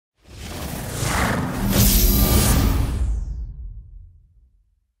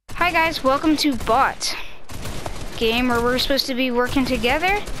Hi guys, welcome to Bot. Game where we're supposed to be working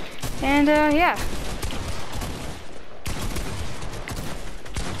together, and yeah.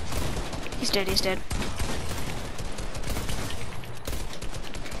 He's dead, he's dead.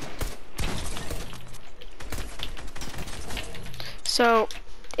 So,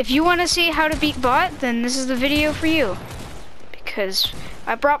 if you want to see how to beat Bot, then this is the video for you. Because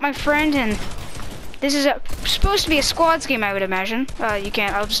I brought my friend, and this is supposed to be a squads game, I would imagine. You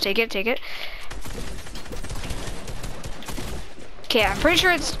can't, I'll just take it. Okay, I'm pretty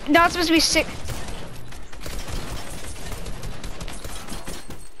sure it's not supposed to be 6.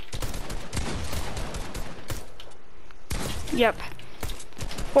 Yep.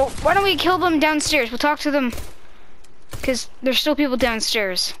 Well, why don't we kill them downstairs? We'll talk to them. Because there's still people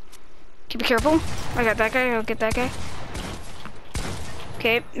downstairs. Okay, be careful. I got that guy, I'll get that guy.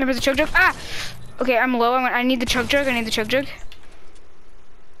 Okay, remember the chug jug? Ah! Okay, I'm low, I need the chug jug,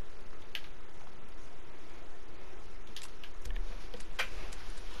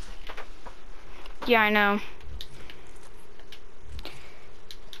 Yeah, I know.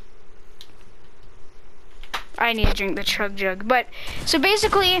 I need to drink the chug jug. But, so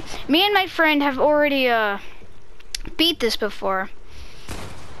basically, me and my friend have already, beat this before.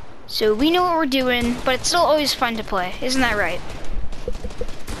 So we know what we're doing, but it's still always fun to play. Isn't that right?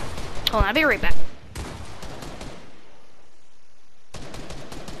 Hold on, I'll be right back.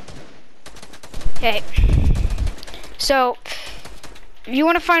 Okay. So, if you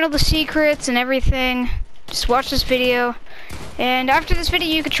want to find all the secrets and everything, just watch this video. And after this video,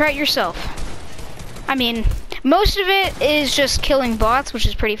 you can try it yourself. I mean, most of it is just killing bots, which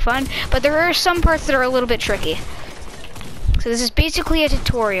is pretty fun, but there are some parts that are a little bit tricky. So this is basically a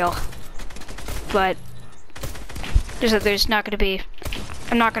tutorial, but there's not going to be,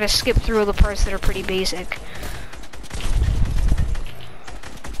 I'm not going to skip through the parts that are pretty basic.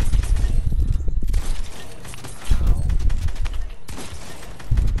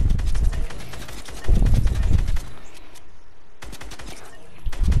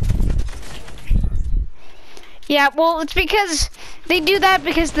 Yeah, well, it's because they do that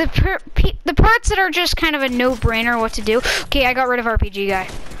because the parts that are just kind of a no-brainer what to do. Okay, I got rid of RPG guy.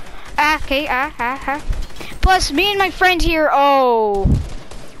 Okay, Plus, me and my friend here,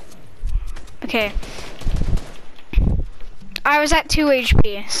 okay. I was at 2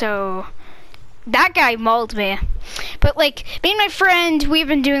 HP, so that guy mauled me. But, like, me and my friend, we've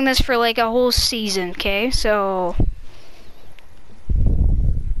been doing this for, like, a whole season, okay? So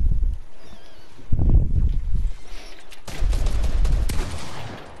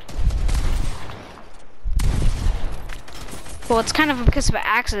well, it's kind of because of an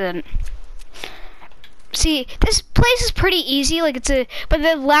accident. See, this place is pretty easy, like but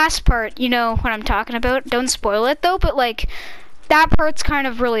the last part, you know what I'm talking about. Don't spoil it though, but like, that part's kind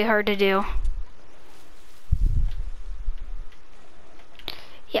of really hard to do.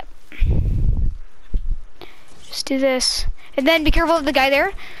 Yep. Just do this. And then be careful of the guy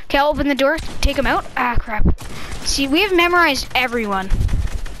there. Okay, I'll open the door, take him out. Ah, crap. See, we have memorized everyone.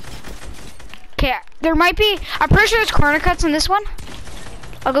 Okay, there might be, I'm pretty sure there's corner cuts in this one.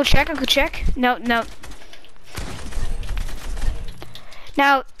 I'll go check. No.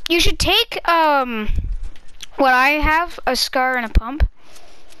 Now, you should take, what I have, a scar and a pump.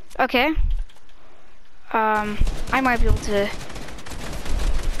 Okay. I might be able to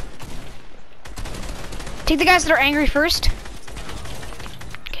take the guys that are angry first.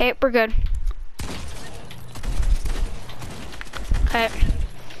 Okay, we're good. Okay.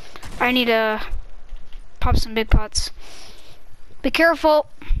 I need to pop some big pots. Be careful.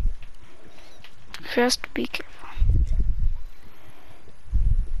 Just be careful.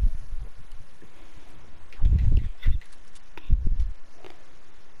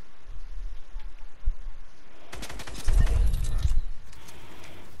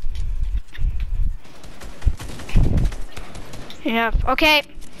 Yep, okay.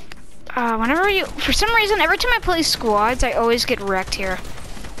 For some reason, every time I play squads, I always get wrecked here.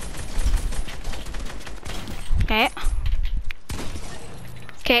 Okay.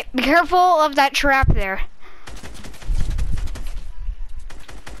 Okay, be careful of that trap there.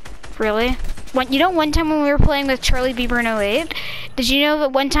 Really? You know one time when we were playing with Charlie Bieber in 08, did you know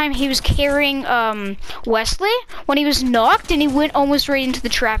that one time he was carrying Wesley when he was knocked and he went almost right into the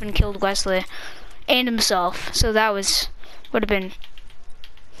trap and killed Wesley and himself. So that would have been.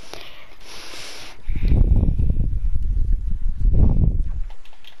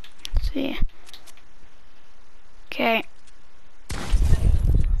 Let's see. Okay.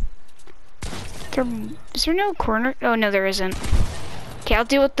 Is there no corner? Oh, no, there isn't. Okay, I'll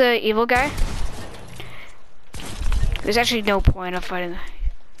deal with the evil guy. There's actually no point of fighting.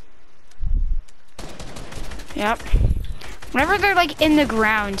 Yep. Whenever they're like in the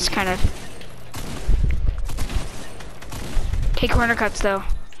ground, it's kind of. Okay, corner cuts though.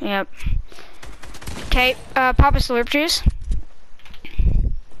 Yep. Okay, pop a slurp juice.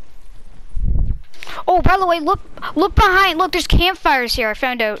 Oh, by the way, look behind. Look, there's campfires here. I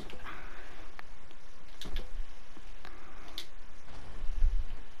found out.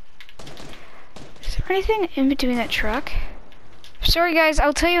 Is there anything in between that truck? Sorry, guys.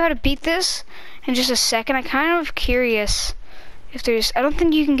 I'll tell you how to beat this in just a second. I'm kind of curious if there's. I don't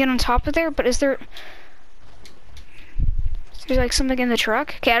think you can get on top of there, but is there? Is there like something in the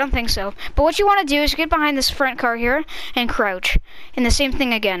truck? Okay, I don't think so. But what you want to do is get behind this front car here and crouch. And the same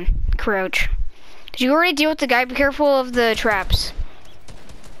thing again. Crouch. Did you already deal with the guy? Be careful of the traps.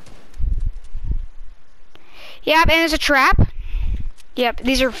 Yep, and there's a trap. Yep,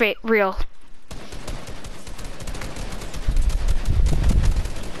 these are real.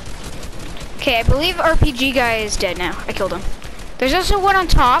 Okay, I believe RPG guy is dead now. I killed him. There's also one on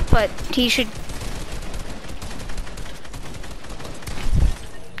top, but he should...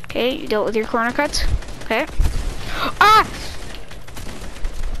 Okay, you dealt with your corner cuts. Okay. Ah!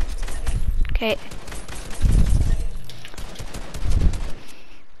 Okay.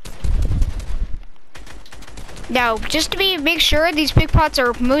 Now, just to make sure these big pots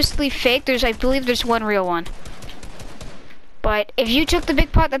are mostly fake, I believe there's one real one. But if you took the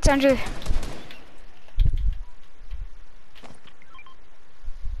big pot that's under...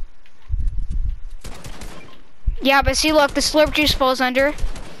 Yeah, but see, look, the slurp juice falls under.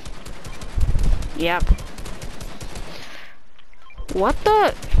 Yep. What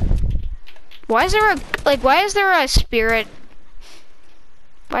the? Why is there a spirit?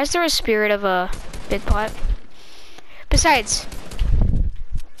 Why is there a spirit of a big pot? Besides.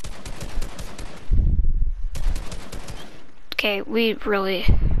 Okay, we really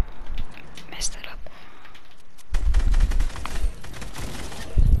messed that up.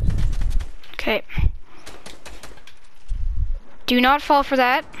 Okay. Do not fall for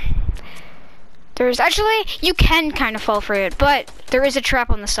that. There's actually, you can kind of fall for it, but there is a trap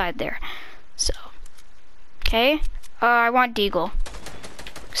on the side there. So, okay. I want Deagle.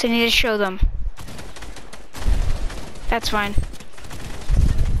 So I need to show them. That's fine.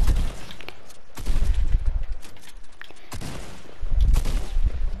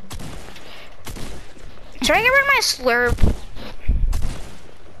 Should I get rid of my slurp?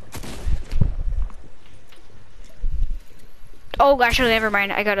 Oh, actually, never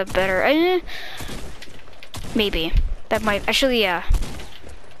mind. I got a better. Maybe. That might. Actually, yeah.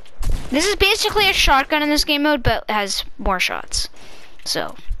 This is basically a shotgun in this game mode, but it has more shots.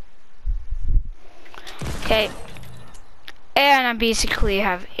 So. Okay. And I basically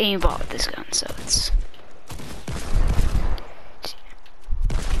have aimbot with this gun, so it's.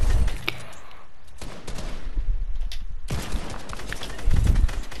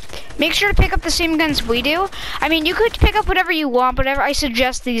 Make sure to pick up the same guns we do. I mean, you could pick up whatever you want, but I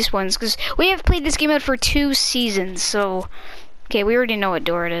suggest these ones, because we have played this game mode for 2 seasons, so... Okay, we already know what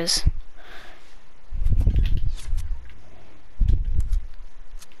door it is.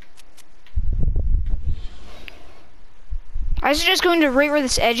 I suggest going to right where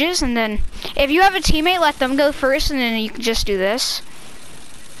this edge is, and then... If you have a teammate, let them go first, and then you can just do this.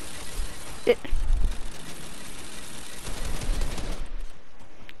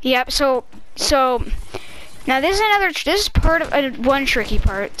 Yep, so now this is part of one tricky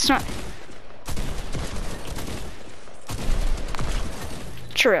part. It's not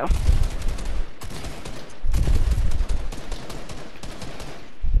true.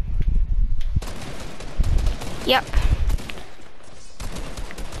 Yep.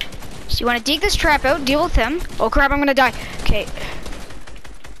 So you want to dig this trap out, deal with him. Oh crap, I'm gonna die. Okay.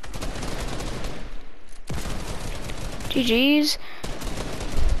 GG's.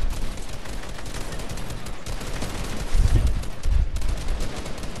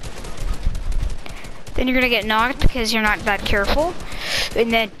 Then you're gonna get knocked because you're not that careful.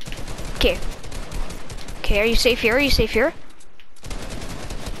 And then, okay. Okay, are you safe here? Are you safe here?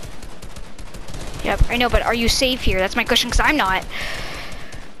 Yep, I know, but are you safe here? That's my question, because I'm not.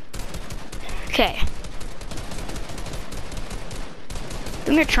 Okay. I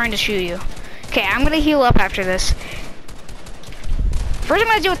think they're trying to shoot you. Okay, I'm gonna heal up after this. First I'm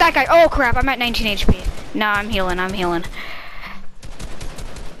gonna deal with that guy. Oh crap, I'm at 19 HP. Nah, I'm healing.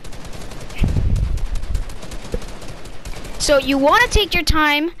 So you want to take your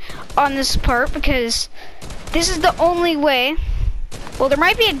time on this part because this is the only way. Well, there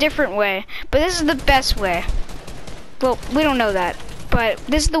might be a different way, but this is the best way. Well, we don't know that, but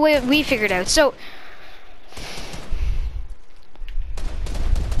this is the way we figured out. So,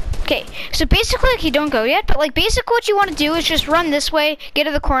 Okay, so basically, like, you don't go yet, but like basically what you want to do is just run this way, get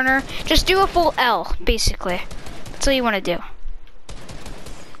to the corner, just do a full L, basically. That's all you want to do.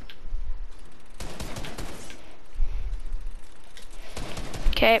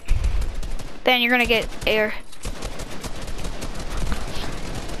 Okay. Then you're gonna get air.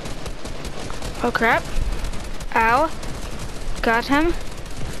 Oh crap. Ow. Got him.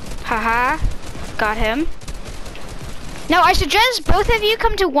 Haha. Got him. Now I suggest both of you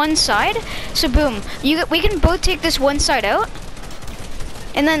come to one side. So boom. We can both take this one side out.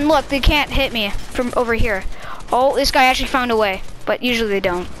 And then look, they can't hit me from over here. Oh, this guy actually found a way. But usually they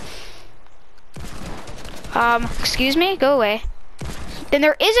don't. Excuse me? Go away. Then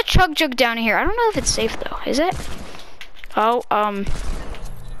there is a chug jug down here. I don't know if it's safe though. Is it? Oh,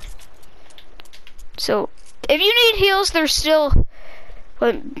 so if you need heals, there's still,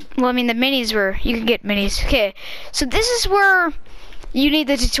 well, I mean the minis were, you can get minis. Okay, so this is where you need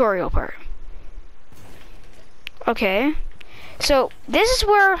the tutorial part. Okay, so this is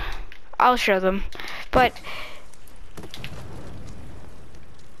where I'll show them, but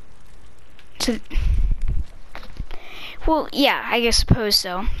so, well, yeah, I guess suppose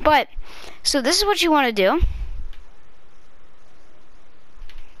so. But so this is what you want to do.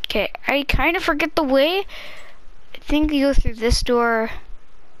 Okay, I kind of forget the way. I think you go through this door.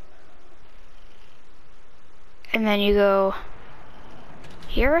 And then you go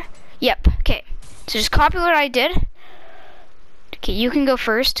here. Yep, okay. So just copy what I did. Okay, you can go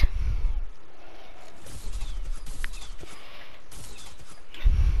first.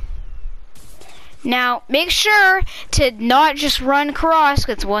 Now, make sure to not just run across,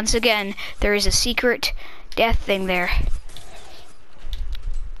 because once again, there is a secret death thing there.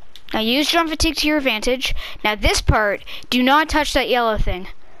 Now use jump fatigue to your advantage. Now this part, do not touch that yellow thing.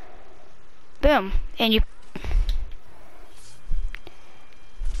 Boom. And you...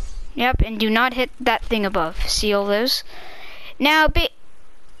 Yep, and do not hit that thing above. See all those? Now,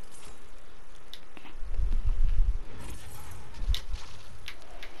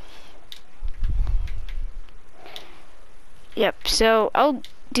 yep, so I'll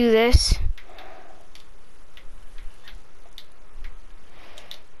do this.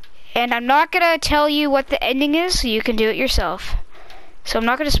 And I'm not gonna tell you what the ending is, so you can do it yourself. So I'm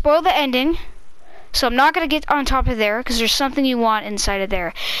not gonna spoil the ending. So I'm not gonna get on top of there, because there's something you want inside of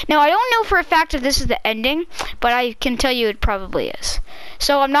there. Now I don't know for a fact if this is the ending, but I can tell you it probably is.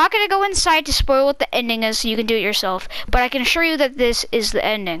 So I'm not gonna go inside to spoil what the ending is, so you can do it yourself. But I can assure you that this is the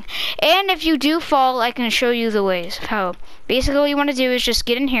ending. And if you do fall, I can show you the ways of how. Basically all you wanna do is just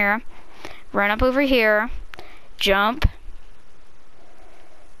get in here, run up over here, jump,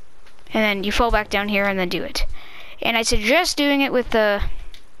 and then you fall back down here and then do it. And I suggest doing it with the,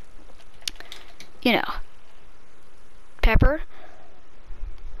 you know, pepper.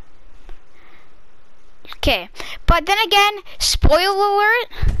 Okay, but then again, spoil alert.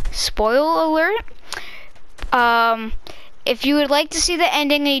 If you would like to see the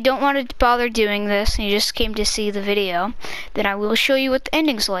ending and you don't want to bother doing this and you just came to see the video, then I will show you what the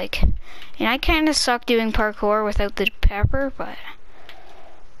ending's like. And I kind of suck doing parkour without the pepper, but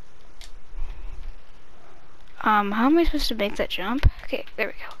how am I supposed to make that jump? Okay, there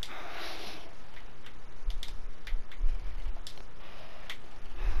we go.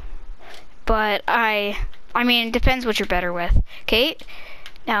 But I mean, it depends what you're better with. Okay,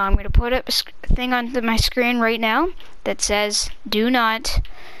 now I'm going to put up a thing on my screen right now that says, do not,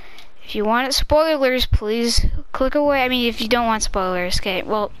 if you want spoilers, please click away. I mean, if you don't want spoilers, okay,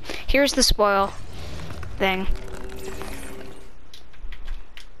 well, here's the spoil thing.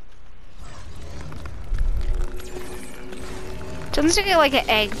 So this is like an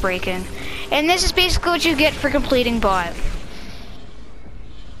egg breaking. And this is basically what you get for completing bot.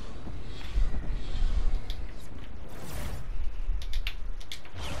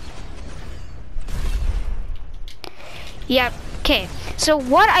 Yep, okay. So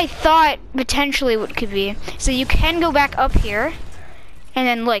what I thought potentially what could be, so you can go back up here, and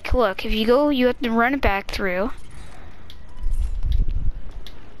then like, look, if you go, you have to run it back through.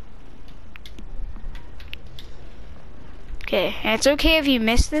 Okay, and it's okay if you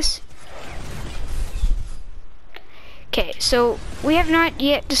miss this. Okay, so we have not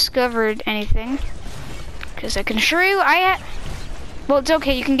yet discovered anything, because I can assure you well, it's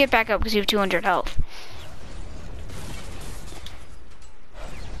okay, you can get back up because you have 200 health.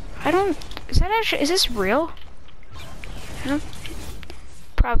 Is this real?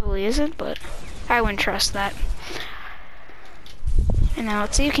 Probably isn't, but I wouldn't trust that. And now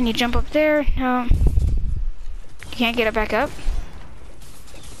let's see, can you jump up there? No. You can't get it back up?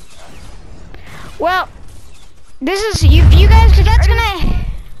 Well, this is, you guys, that's gonna,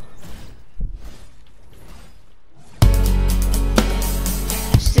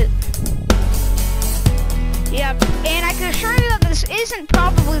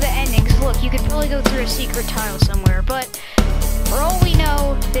 probably go through a secret tile somewhere, but for all we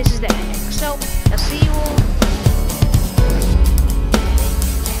know, this is the ending. So, I'll see you all